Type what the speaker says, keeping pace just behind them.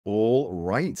All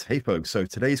right. Hey, folks. So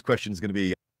today's question is going to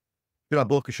be, should I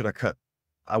bulk or should I cut?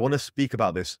 I want to speak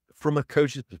about this from a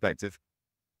coach's perspective,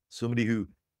 somebody who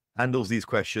handles these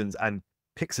questions and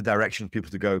picks a direction for people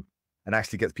to go and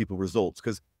actually gets people results.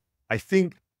 Because I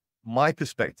think my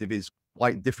perspective is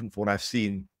quite different from what I've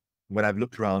seen when I've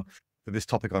looked around for this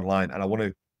topic online. And I want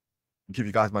to give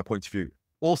you guys my point of view.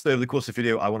 Also, over the course of the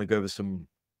video, I want to go over some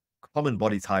common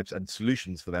body types and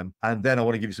solutions for them. And then I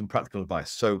want to give you some practical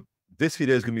advice. So this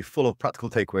video is going to be full of practical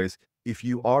takeaways. If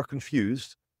you are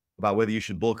confused about whether you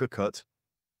should bulk or cut,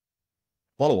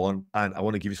 follow on, and I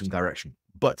want to give you some direction.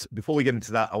 But before we get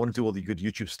into that, I want to do all the good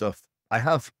YouTube stuff. I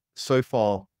have so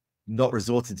far not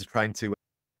resorted to trying to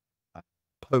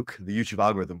poke the YouTube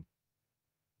algorithm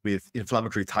with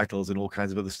inflammatory titles and all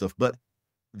kinds of other stuff. But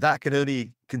that can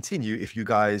only continue if you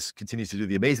guys continue to do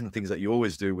the amazing things that you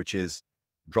always do, which is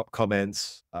drop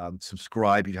comments,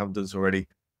 subscribe if you haven't done so already.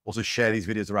 Also share these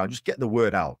videos around, just get the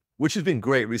word out, which has been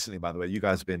great recently, by the way. You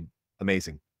guys have been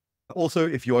amazing. Also,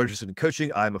 if you are interested in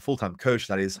coaching, I'm a full-time coach.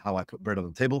 That is how I put bread on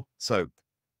the table. So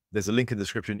there's a link in the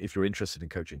description if you're interested in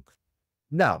coaching.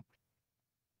 Now,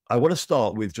 I want to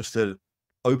start with just an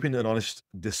open and honest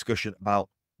discussion about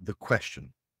the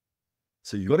question.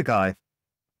 So you've got a guy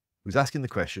who's asking the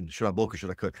question, should I bulk or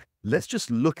should I cut? Let's just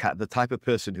look at the type of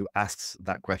person who asks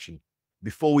that question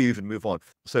before we even move on.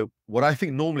 So what I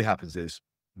think normally happens is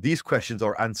these questions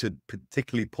are answered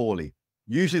particularly poorly.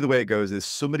 Usually the way it goes is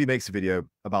somebody makes a video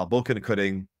about bulking and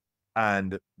cutting,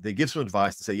 and they give some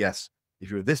advice to say, yes,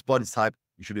 if you're this body type,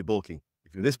 you should be bulking.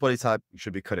 If you're this body type, you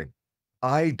should be cutting.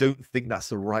 I don't think that's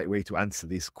the right way to answer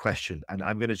this question. And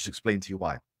I'm going to just explain to you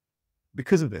why.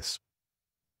 Because of this,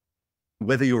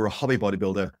 whether you're a hobby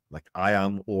bodybuilder like I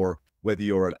am, or whether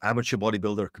you're an amateur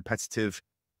bodybuilder, competitive,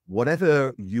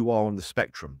 whatever you are on the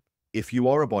spectrum, if you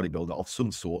are a bodybuilder of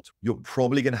some sort, you're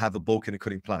probably going to have a bulking and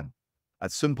cutting plan.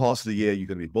 At some parts of the year, you're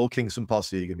going to be bulking. Some parts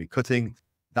of the year, you're going to be cutting.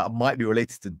 That might be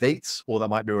related to dates, or that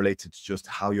might be related to just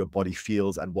how your body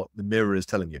feels and what the mirror is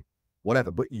telling you,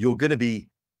 whatever. But you're going to be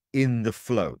in the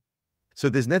flow. So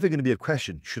there's never going to be a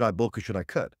question, should I bulk or should I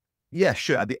cut? Yeah,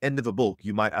 sure. At the end of a bulk,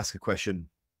 you might ask a question,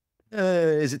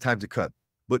 is it time to cut?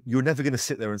 But you're never going to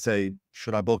sit there and say,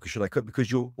 should I bulk or should I cut?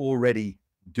 Because you're already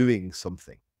doing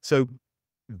something. So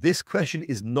this question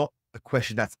is not a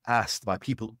question that's asked by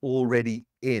people already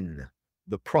in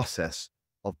the process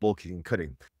of bulking and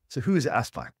cutting. So who is it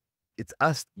asked by? It's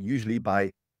asked usually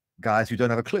by guys who don't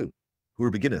have a clue, who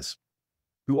are beginners,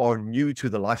 who are new to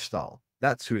the lifestyle.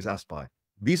 That's who it's asked by.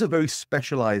 These are very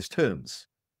specialized terms.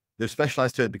 They're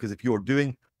specialized terms because if you're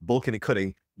doing bulking and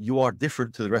cutting, you are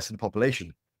different to the rest of the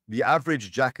population. The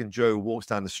average Jack and Joe walks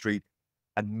down the street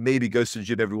and maybe goes to the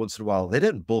gym every once in a while. They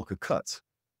don't bulk or cut.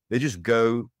 They just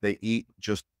go, they eat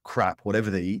just crap, whatever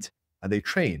they eat, and they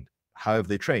train, however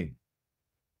they train.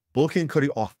 Bulking and cutting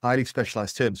are highly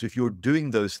specialized terms. So if you're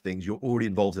doing those things, you're already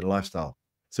involved in a lifestyle.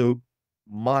 So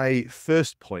my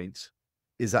first point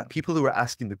is that people who are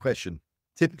asking the question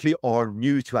typically are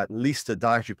new to at least a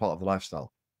dietary part of the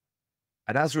lifestyle.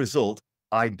 And as a result,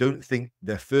 I don't think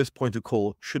their first point of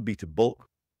call should be to bulk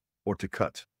or to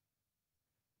cut.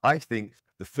 I think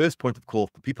the first point of call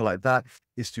for people like that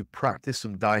is to practice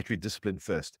some dietary discipline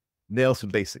first. Nail some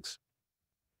basics.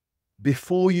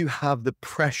 Before you have the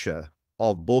pressure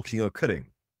of bulking or cutting,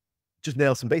 just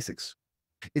nail some basics.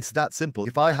 It's that simple.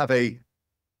 If I have a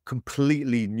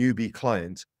completely newbie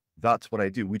client, that's what I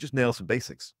do. We just nail some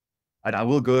basics. And I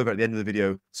will go over at the end of the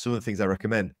video some of the things I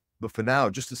recommend. But for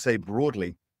now, just to say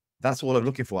broadly, that's all I'm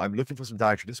looking for. I'm looking for some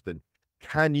dietary discipline.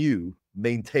 Can you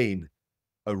maintain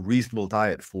a reasonable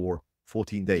diet for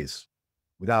 14 days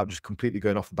without just completely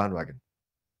going off the bandwagon?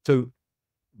 So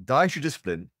dietary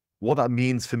discipline, what that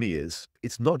means for me is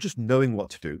it's not just knowing what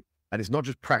to do, and it's not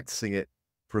just practicing it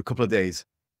for a couple of days.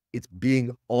 It's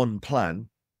being on plan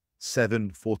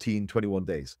 7, 14, 21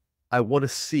 days. I want to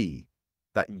see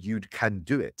that you can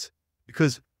do it,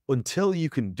 because until you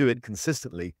can do it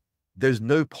consistently, there's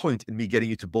no point in me getting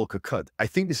you to bulk or cut. I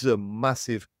think this is a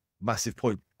massive, massive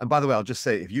point. And by the way, I'll just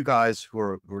say, if you guys who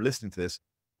are listening to this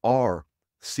are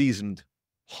seasoned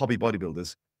hobby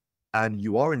bodybuilders and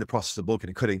you are in the process of bulking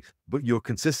and cutting, but you're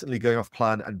consistently going off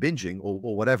plan and binging or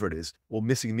whatever it is, or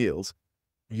missing meals,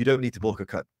 you don't need to bulk or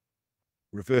cut.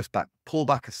 Reverse back, pull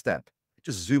back a step,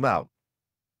 just zoom out.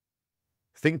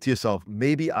 Think to yourself,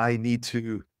 maybe I need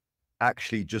to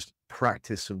actually just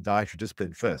practice some dietary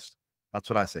discipline first. That's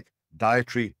what I say.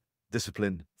 Dietary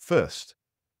discipline first.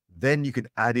 Then you can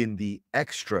add in the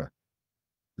extra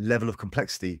level of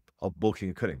complexity of bulking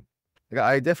and cutting. Like,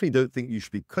 I definitely don't think you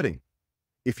should be cutting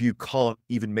if you can't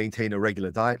even maintain a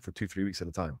regular diet for 2-3 weeks at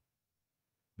a time,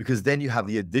 because then you have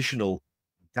the additional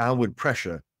downward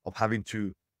pressure of having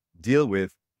to deal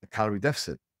with a calorie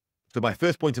deficit. So my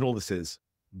first point in all this is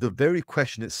the very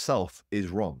question itself is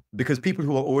wrong, because people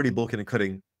who are already bulking and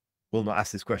cutting will not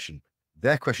ask this question.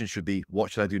 Their question should be,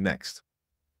 what should I do next?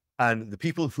 And the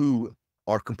people who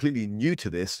are completely new to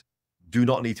this do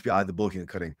not need to be either bulking and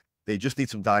cutting. They just need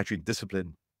some dietary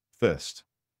discipline first.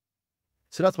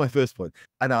 So that's my first point.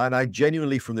 And I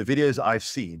genuinely, from the videos I've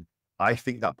seen, I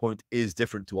think that point is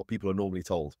different to what people are normally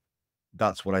told.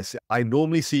 That's what I see. I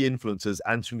normally see influencers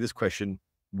answering this question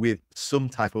with some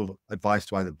type of advice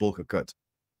to either bulk or cut.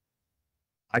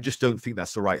 I just don't think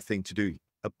that's the right thing to do.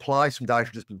 Apply some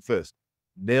dietary discipline first.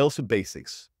 Nail some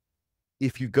basics.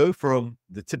 If you go from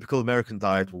the typical American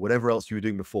diet or whatever else you were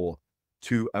doing before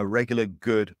to a regular,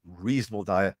 good, reasonable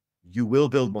diet, you will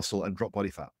build muscle and drop body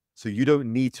fat. So you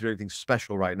don't need to do anything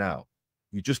special right now.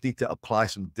 You just need to apply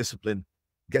some discipline,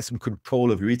 get some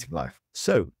control of your eating life.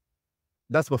 So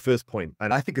that's my first point.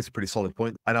 And I think it's a pretty solid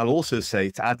point. And I'll also say,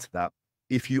 to add to that,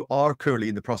 if you are currently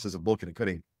in the process of bulking and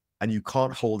cutting and you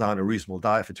can't hold down a reasonable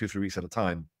diet for 2 or 3 weeks at a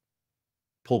time,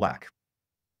 pull back.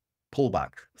 Pull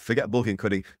back. Forget bulking and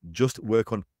cutting. Just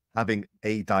work on having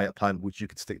a diet plan which you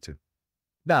can stick to.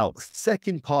 Now,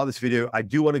 second part of this video, I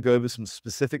do want to go over some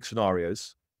specific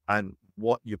scenarios and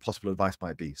what your possible advice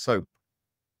might be. So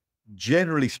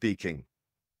generally speaking,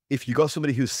 if you got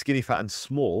somebody who's skinny, fat, and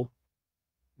small,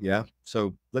 yeah.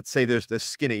 So let's say they're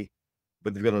skinny,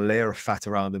 but they've got a layer of fat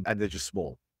around them and they're just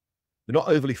small. They're not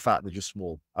overly fat, they're just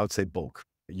small. I would say bulk.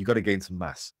 You got to gain some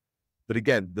mass. But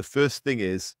again, the first thing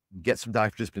is get some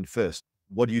dietary discipline first.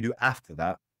 What do you do after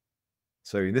that?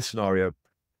 So in this scenario,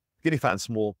 skinny, fat, and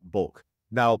small, bulk.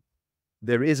 Now,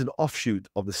 there is an offshoot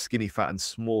of the skinny, fat, and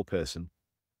small person.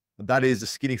 And that is the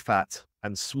skinny, fat,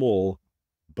 and small,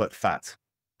 but fat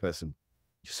person.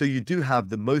 So you do have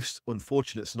the most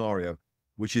unfortunate scenario,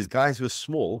 which is guys who are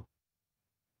small,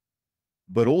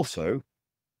 but also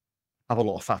have a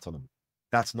lot of fat on them.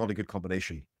 That's not a good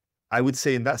combination. I would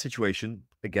say in that situation,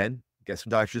 again, get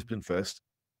some dietary discipline first.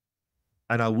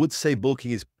 And I would say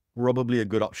bulking is probably a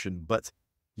good option, but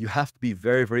you have to be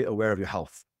very, very aware of your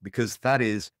health, because that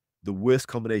is the worst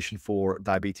combination for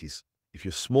diabetes. If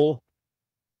you're small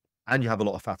and you have a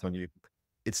lot of fat on you,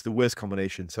 it's the worst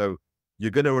combination. So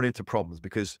you're going to run into problems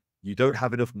because you don't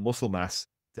have enough muscle mass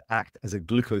to act as a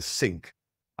glucose sink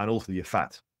and also your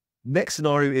fat. Next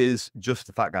scenario is just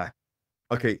the fat guy.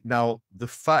 Okay, now the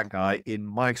fat guy, in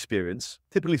my experience,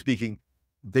 typically speaking,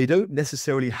 they don't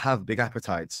necessarily have big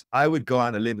appetites. I would go out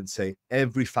on a limb and say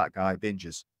every fat guy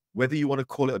binges. Whether you want to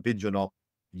call it a binge or not,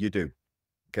 you do.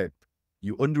 Okay,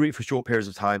 you undereat for short periods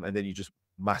of time and then you just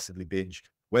massively binge,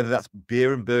 whether that's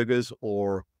beer and burgers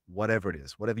or whatever it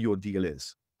is, whatever your deal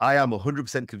is. I am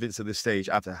 100% convinced at this stage,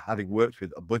 after having worked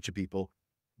with a bunch of people,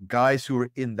 guys who are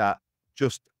in that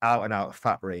just out and out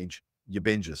fat range, you're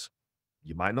bingers.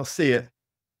 You might not see it.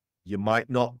 You might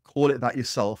not call it that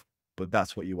yourself, but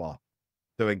that's what you are.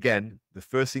 So again, the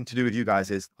first thing to do with you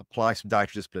guys is apply some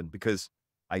dietary discipline, because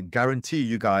I guarantee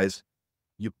you guys,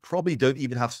 you probably don't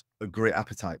even have a great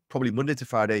appetite. Probably Monday to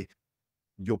Friday,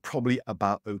 you're probably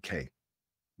about okay.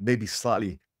 Maybe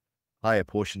slightly higher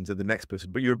portions than the next person,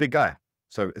 but you're a big guy,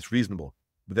 so it's reasonable.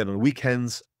 But then on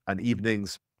weekends and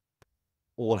evenings,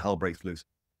 all hell breaks loose.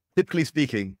 Typically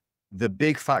speaking, the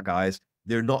big fat guys,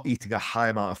 they're not eating a high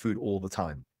amount of food all the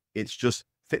time. It's just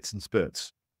fits and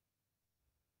spurts.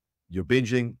 You're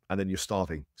binging and then you're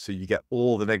starving. So you get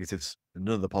all the negatives and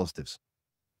none of the positives.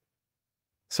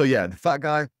 So yeah, the fat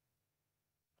guy,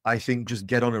 I think just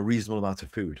get on a reasonable amount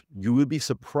of food. You will be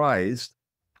surprised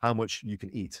how much you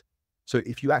can eat. So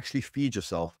if you actually feed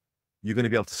yourself, you're going to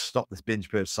be able to stop this binge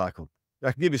purge cycle.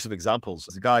 I can give you some examples.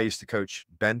 There's a guy I used to coach,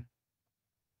 Ben.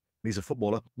 He's a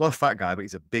footballer, not a fat guy, but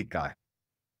he's a big guy.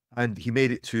 And he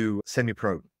made it to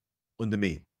semi-pro under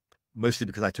me, mostly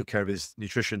because I took care of his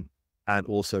nutrition and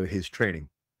also his training.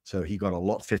 So he got a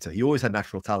lot fitter. He always had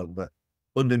natural talent, but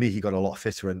under me, he got a lot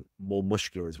fitter and more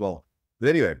muscular as well. But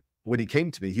anyway, when he came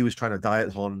to me, he was trying to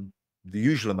diet on the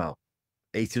usual amount,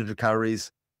 1,800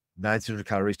 calories, 1,900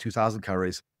 calories, 2,000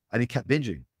 calories. And he kept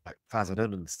binging. Like, Faz, I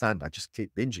don't understand. I just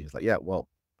keep binging. It's like, yeah, well,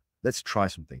 let's try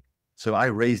something. So I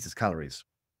raised his calories,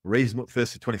 raised him up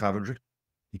first to 2,500.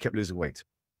 He kept losing weight.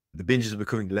 The binges are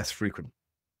becoming less frequent.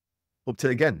 Up to,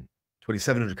 again,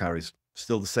 2,700 calories,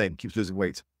 still the same, keeps losing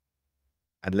weight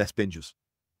and less binges.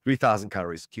 3,000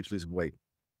 calories, keeps losing weight.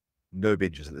 No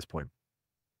binges at this point.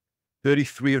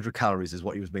 3,300 calories is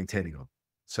what he was maintaining on.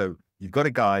 So you've got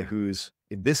a guy who's,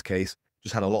 in this case,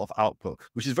 just had a lot of output,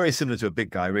 which is very similar to a big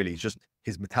guy, really. It's just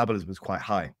his metabolism was quite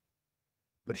high.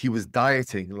 But he was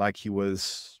dieting like he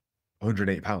was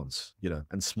 108 pounds, you know,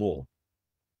 and small.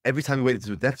 Every time he went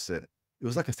into a deficit, it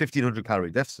was like a 1,500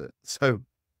 calorie deficit. So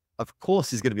of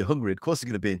course he's going to be hungry. Of course he's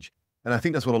going to binge. And I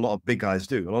think that's what a lot of big guys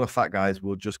do. A lot of fat guys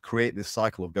will just create this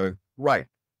cycle of going, right,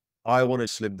 I want to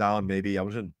slim down. Maybe I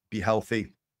want to be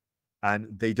healthy. And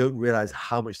they don't realize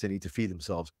how much they need to feed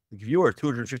themselves. Like if you're a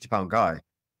 250-pound guy,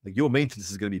 like your maintenance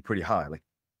is going to be pretty high. Like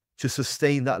to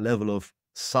sustain that level of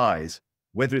size,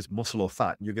 whether it's muscle or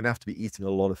fat, you're going to have to be eating a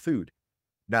lot of food.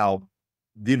 Now,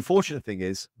 the unfortunate thing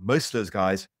is most of those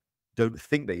guys don't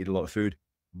think they eat a lot of food,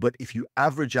 but if you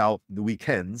average out the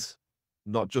weekends,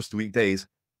 not just the weekdays,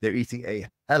 they're eating a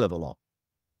hell of a lot.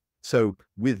 So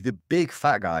with the big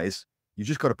fat guys, you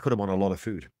just got to put them on a lot of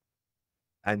food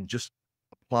and just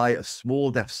apply a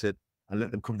small deficit and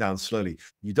let them come down slowly.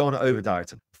 You don't want to over diet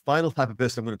them. The final type of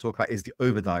person I'm going to talk about is the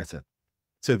over dieter.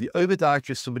 So the over dieter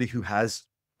is somebody who has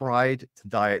tried to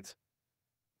diet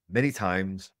many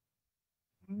times,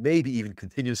 maybe even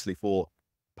continuously for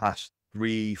past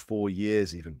 3-4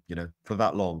 years, even, for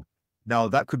that long. Now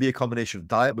that could be a combination of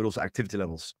diet, but also activity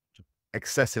levels,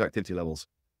 excessive activity levels.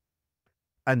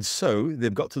 And so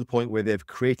they've got to the point where they've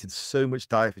created so much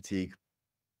diet fatigue,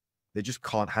 they just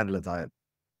can't handle a diet.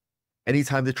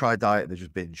 Anytime they try a diet, they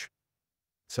just binge.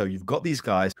 So you've got these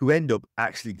guys who end up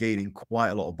actually gaining quite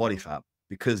a lot of body fat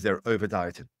because they're over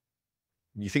dieted.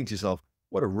 And you think to yourself,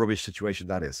 what a rubbish situation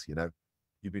that is.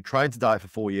 You've been trying to diet for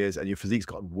 4 years and your physique's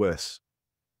gotten worse.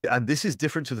 And this is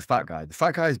different to the fat guy. The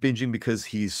fat guy is binging because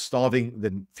he's starving,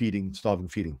 then feeding, starving,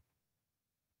 feeding.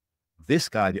 This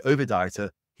guy, the over dieter,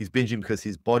 he's binging because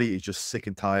his body is just sick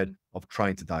and tired of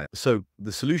trying to diet. So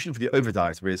the solution for the over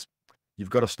dieter is you've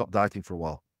got to stop dieting for a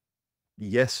while.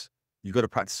 Yes, you've got to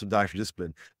practice some dietary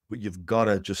discipline, but you've got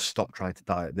to just stop trying to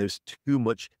diet. There's too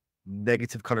much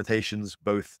negative connotations,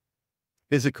 both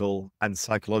physical and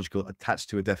psychological, attached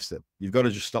to a deficit. You've got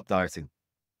to just stop dieting.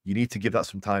 You need to give that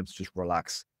some time to just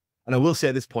relax. And I will say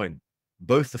at this point,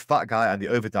 both the fat guy and the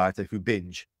over dieter who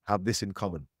binge have this in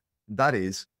common. That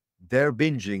is, their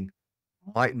binging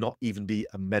might not even be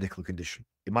a medical condition.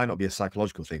 It might not be a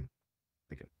psychological thing.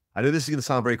 Okay. I know this is going to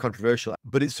sound very controversial,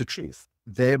 but it's the truth.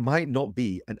 There might not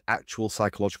be an actual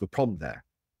psychological problem there.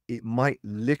 It might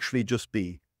literally just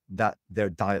be that their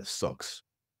diet sucks.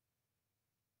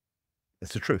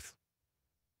 That's the truth.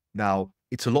 Now,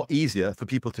 it's a lot easier for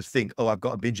people to think, oh, I've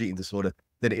got a binge eating disorder,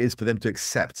 than it is for them to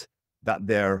accept that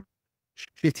their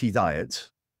shitty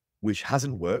diet, which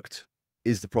hasn't worked,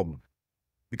 is the problem.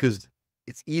 Because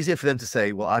it's easier for them to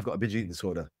say, well, I've got a binge eating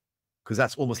disorder, because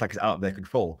that's almost like it's out of their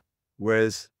control.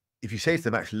 Whereas if you say to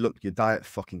them, actually, look, your diet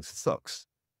fucking sucks,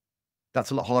 that's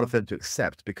a lot harder for them to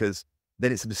accept because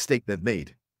then it's a mistake they've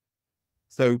made.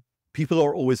 So people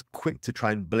are always quick to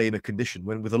try and blame a condition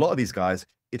when with a lot of these guys,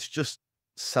 it's just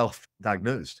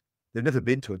self-diagnosed. They've never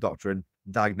been to a doctor and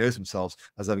diagnosed themselves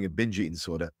as having a binge eating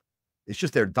disorder. It's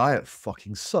just their diet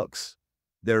fucking sucks.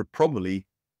 They're probably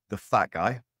the fat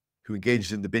guy who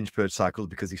engages in the binge purge cycle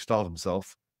because he starved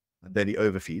himself and then he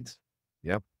overfeeds.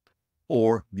 Yeah.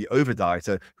 Or the over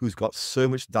dieter who's got so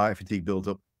much diet fatigue built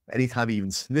up, anytime he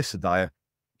even sniffs a diet,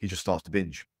 he just starts to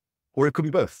binge. Or it could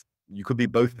be both. You could be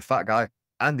both the fat guy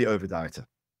and the over dieter.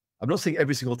 I'm not saying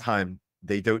every single time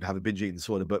they don't have a binge eating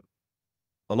disorder, but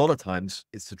a lot of times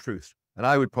it's the truth. And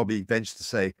I would probably venture to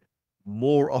say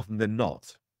more often than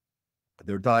not,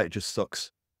 their diet just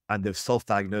sucks and they've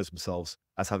self-diagnosed themselves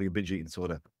as having a binge eating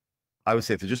disorder. I would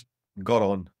say if they just got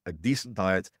on a decent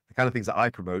diet, the kind of things that I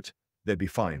promote, they'd be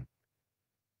fine.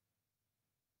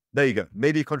 There you go.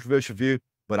 Maybe a controversial view,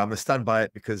 but I'm going to stand by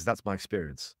it because that's my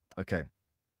experience. Okay.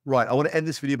 Right. I want to end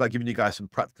this video by giving you guys some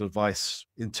practical advice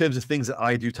in terms of things that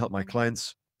I do to help my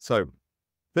clients. So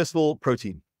first of all,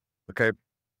 protein. Okay.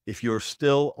 If you're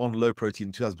still on low protein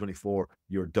in 2024,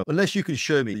 you're done. Unless you can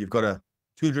show me you've got a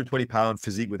 220-pound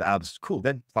physique with abs. Cool.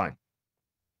 Then fine.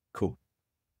 Cool.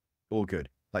 All good.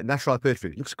 Like natural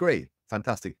hypertrophy. Looks great.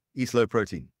 Fantastic. Eats low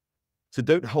protein. So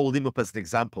don't hold him up as an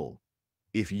example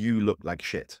if you look like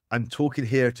shit. I'm talking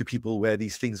here to people where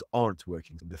these things aren't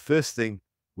working. The first thing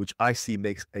which I see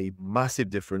makes a massive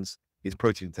difference is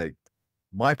protein intake.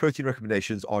 My protein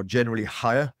recommendations are generally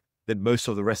higher than most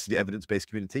of the rest of the evidence-based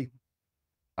community.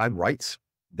 I'm right.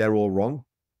 They're all wrong.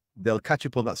 They'll catch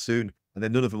up on that soon, and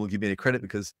then none of them will give me any credit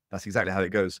because that's exactly how it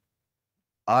goes.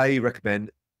 I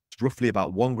recommend roughly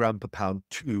about 1 gram per pound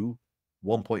to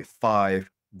 1.5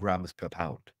 grams per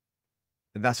pound.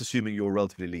 And that's assuming you're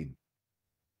relatively lean.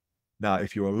 Now,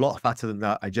 if you're a lot fatter than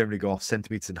that, I generally go off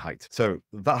centimeters in height. So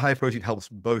that high protein helps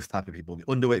both types of people, the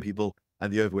underweight people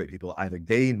and the overweight people, either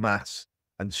gain mass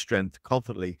and strength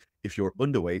confidently if you're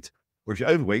underweight, or if you're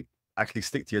overweight, actually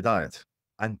stick to your diet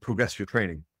and progress your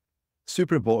training.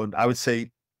 Super important. I would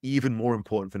say even more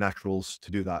important for naturals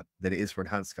to do that than it is for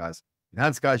enhanced guys.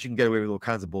 Enhanced guys, you can get away with all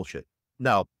kinds of bullshit.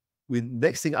 Now, the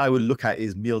next thing I would look at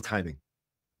is meal timing.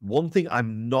 One thing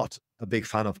I'm not a big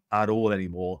fan of at all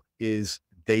anymore is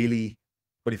daily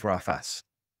 24-hour fasts.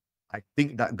 I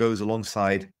think that goes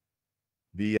alongside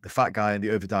the fat guy and the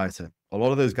over dieter. A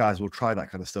lot of those guys will try that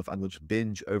kind of stuff and they'll just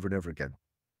binge over and over again.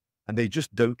 And they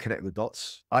just don't connect the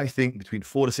dots. I think between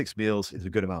 4 to 6 meals is a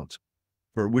good amount.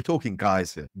 We're talking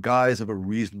guys here, guys of a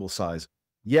reasonable size.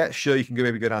 Yeah, sure, you can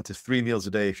maybe go down to 3 meals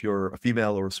a day if you're a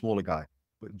female or a smaller guy.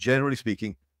 But generally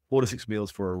speaking, 4 to 6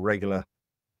 meals for a regular,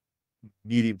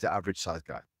 medium to average size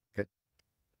guy. Okay.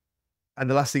 And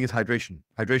the last thing is hydration.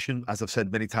 Hydration, as I've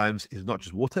said many times, is not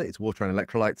just water, it's water and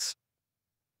electrolytes.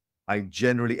 I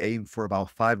generally aim for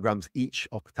about 5 grams each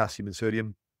of potassium and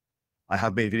sodium. I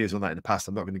have made videos on that in the past.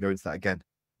 I'm not going to go into that again.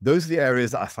 Those are the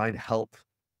areas that I find help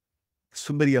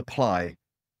somebody apply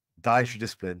dietary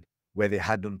discipline where they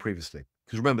had done previously.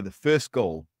 Because remember, the first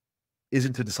goal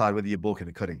isn't to decide whether you're bulking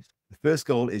or cutting. The first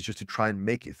goal is just to try and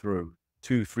make it through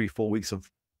 2, 3, 4 weeks of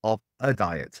a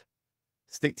diet.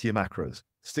 Stick to your macros,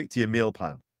 stick to your meal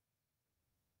plan,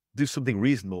 do something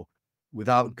reasonable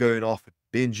without going off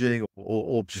binging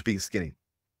or just being skinny.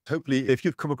 Hopefully, if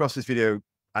you've come across this video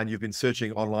and you've been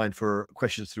searching online for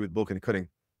questions to do with bulking and cutting,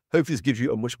 hopefully this gives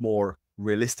you a much more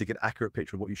realistic and accurate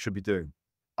picture of what you should be doing.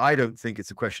 I don't think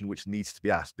it's a question which needs to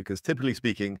be asked because typically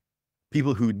speaking,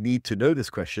 people who need to know this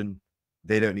question,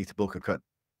 they don't need to bulk or cut.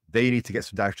 They need to get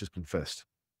some dietary discipline first.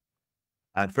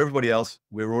 And for everybody else,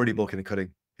 we're already bulking and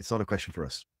cutting. It's not a question for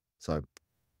us. So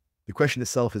the question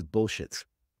itself is bullshit,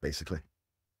 basically.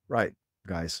 Right,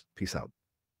 guys, peace out.